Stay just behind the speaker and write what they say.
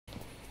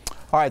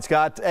All right,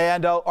 Scott,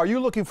 and are you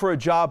looking for a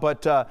job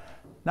but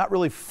not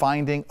really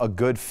finding a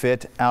good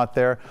fit out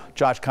there?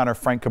 Josh Connor,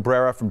 Frank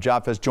Cabrera from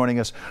JobFest joining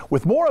us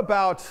with more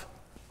about,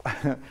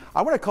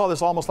 I want to call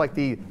this almost like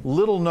the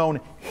little-known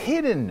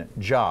hidden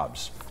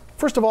jobs.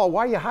 First of all,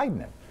 why are you hiding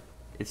them?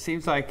 It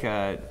seems like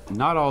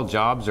not all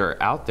jobs are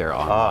out there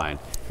online.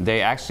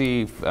 They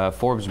actually,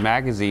 Forbes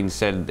magazine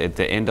said at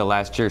the end of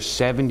last year,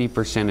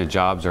 70% of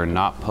jobs are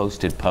not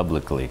posted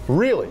publicly.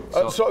 Really?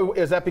 So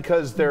is that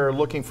because they're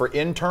looking for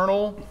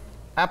internal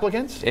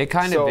applicants? It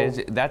kind of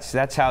is.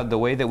 That's how the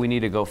way that we need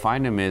to go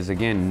find them is,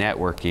 again,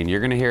 networking. You're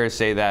going to hear us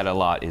say that a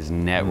lot, is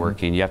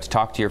networking. You have to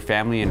talk to your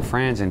family and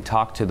friends and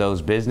talk to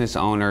those business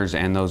owners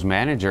and those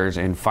managers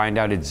and find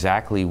out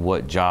exactly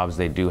what jobs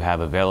they do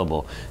have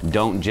available.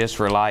 Don't just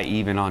rely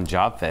even on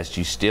JobFest.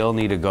 You still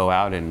need to go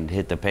out and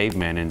hit the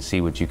pavement and see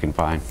what you can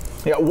find.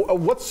 Yeah,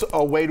 what's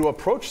a way to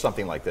approach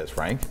something like this,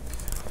 Frank?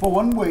 Well,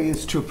 one way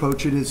is to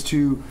approach it is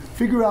to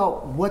figure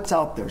out what's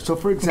out there. So,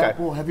 for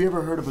example, have you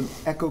ever heard of an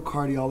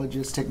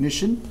echocardiologist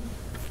technician?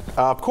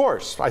 Of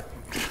course. Of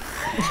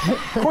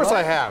course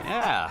I have.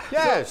 Yeah.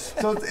 Yes.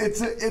 So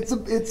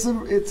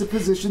it's a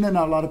position that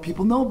not a lot of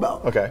people know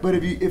about. Okay. But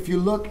if you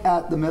look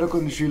at the medical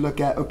industry, look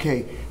at,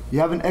 okay, you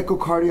have an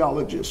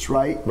echocardiologist,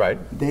 right? Right.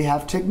 They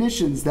have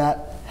technicians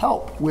that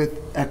help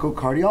with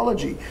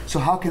echocardiology. So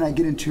how can I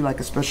get into like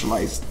a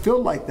specialized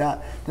field like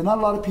that not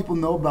a lot of people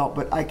know about,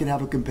 but I can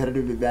have a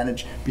competitive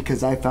advantage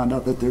because I found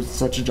out that there's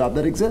such a job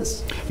that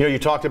exists. You know, you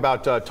talked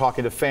about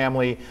talking to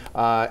family,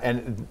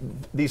 and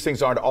these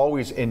things aren't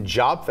always in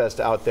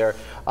JobFest out there.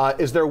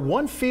 Is there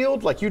one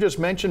field, like you just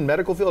mentioned,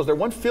 medical field, is there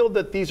one field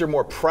that these are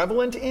more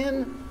prevalent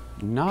in?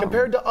 No.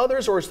 Compared to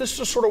others, or is this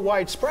just sort of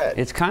widespread?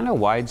 It's kind of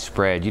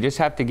widespread. You just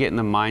have to get in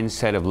the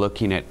mindset of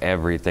looking at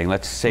everything.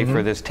 Let's say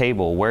for this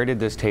table, where did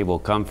this table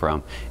come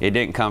from? It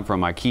didn't come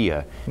from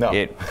IKEA. No.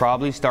 It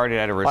probably started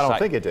at a I don't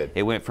think it did.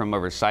 It went from a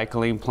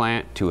recycling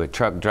plant to a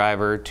truck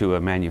driver to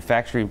a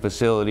manufacturing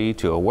facility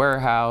to a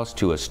warehouse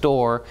to a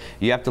store.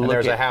 You have to look at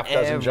there's a half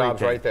dozen everything.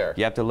 jobs right there.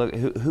 You have to look.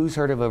 Who's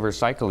heard of a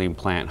recycling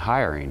plant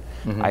hiring?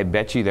 I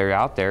bet you they're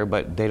out there,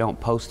 but they don't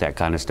post that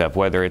kind of stuff.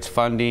 Whether it's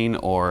funding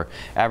or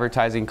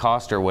advertising cost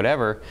or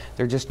whatever,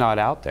 they're just not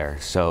out there.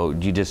 So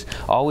you just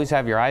always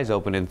have your eyes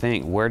open and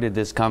think, where did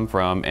this come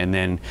from? And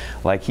then,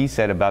 like he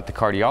said about the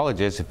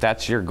cardiologist, if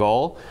that's your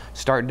goal,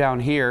 start down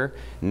here,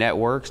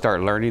 network,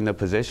 start learning the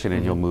position,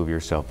 and you'll move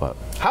yourself up.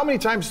 How many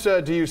times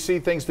do you see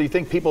things, do you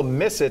think people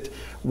miss it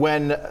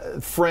when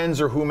friends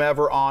or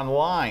whomever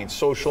online,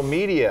 social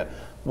media,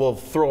 will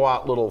throw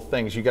out little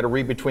things? You got to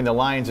read between the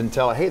lines and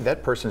tell, hey,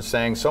 that person's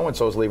saying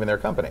so-and-so is leaving their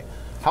company.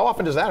 How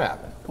often does that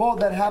happen? Well,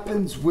 that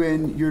happens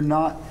when you're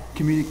not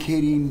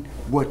communicating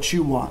what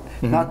you want,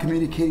 not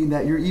communicating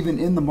that you're even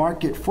in the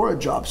market for a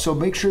job. So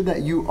make sure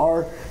that you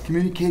are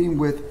communicating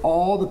with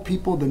all the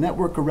people, the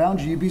network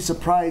around you. You'd be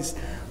surprised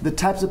the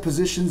types of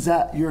positions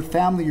that your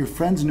family, your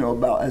friends know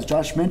about. As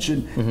Josh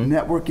mentioned,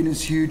 networking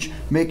is huge.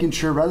 Making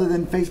sure, rather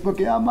than Facebook,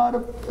 yeah, I'm out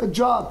of a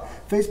job.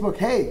 Facebook,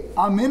 hey,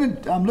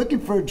 I'm looking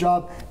for a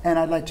job and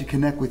I'd like to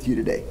connect with you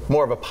today.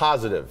 More of a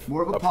positive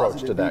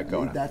approach to that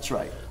going on. That's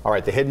right. All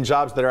right, the hidden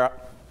jobs that are,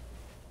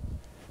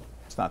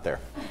 it's not there.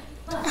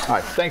 All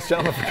right, thanks,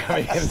 gentlemen, for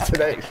coming in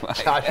today.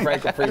 Josh,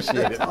 Frank,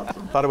 appreciate it.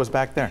 Thought it was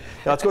back there.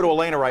 Now, let's go to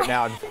Elena right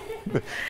now.